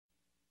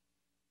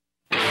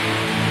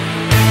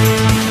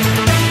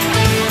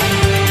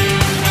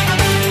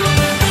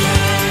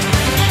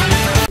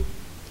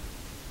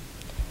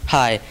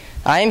Hi,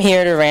 I am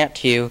here to rant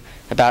to you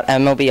about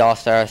MLB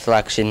All-Star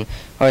Selection,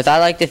 or as I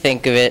like to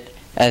think of it,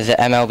 as the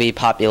MLB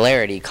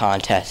Popularity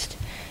Contest.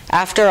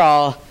 After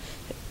all,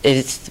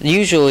 it's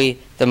usually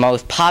the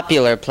most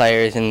popular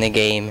players in the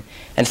game,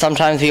 and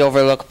sometimes we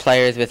overlook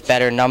players with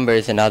better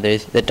numbers than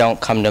others that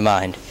don't come to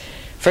mind.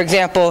 For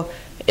example,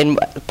 in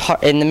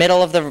the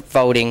middle of the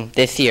voting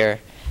this year,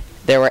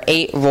 there were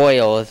 8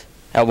 Royals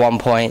at one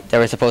point that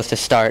were supposed to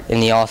start in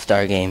the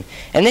All-Star game.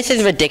 And this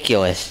is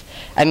ridiculous.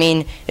 I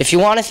mean, if you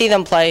want to see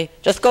them play,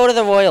 just go to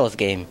the Royals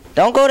game.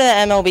 Don't go to the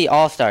MLB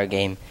All-Star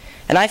game.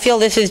 And I feel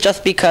this is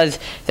just because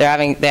they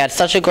had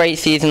such a great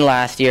season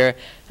last year,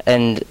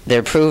 and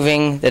they're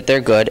proving that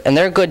they're good, and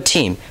they're a good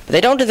team. But they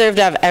don't deserve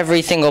to have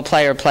every single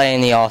player play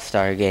in the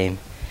All-Star game.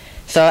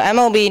 So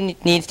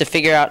MLB needs to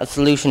figure out a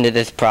solution to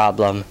this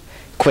problem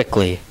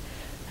quickly.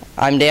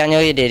 I'm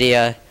Daniel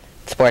Yedidia,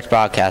 Sports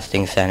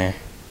Broadcasting Center.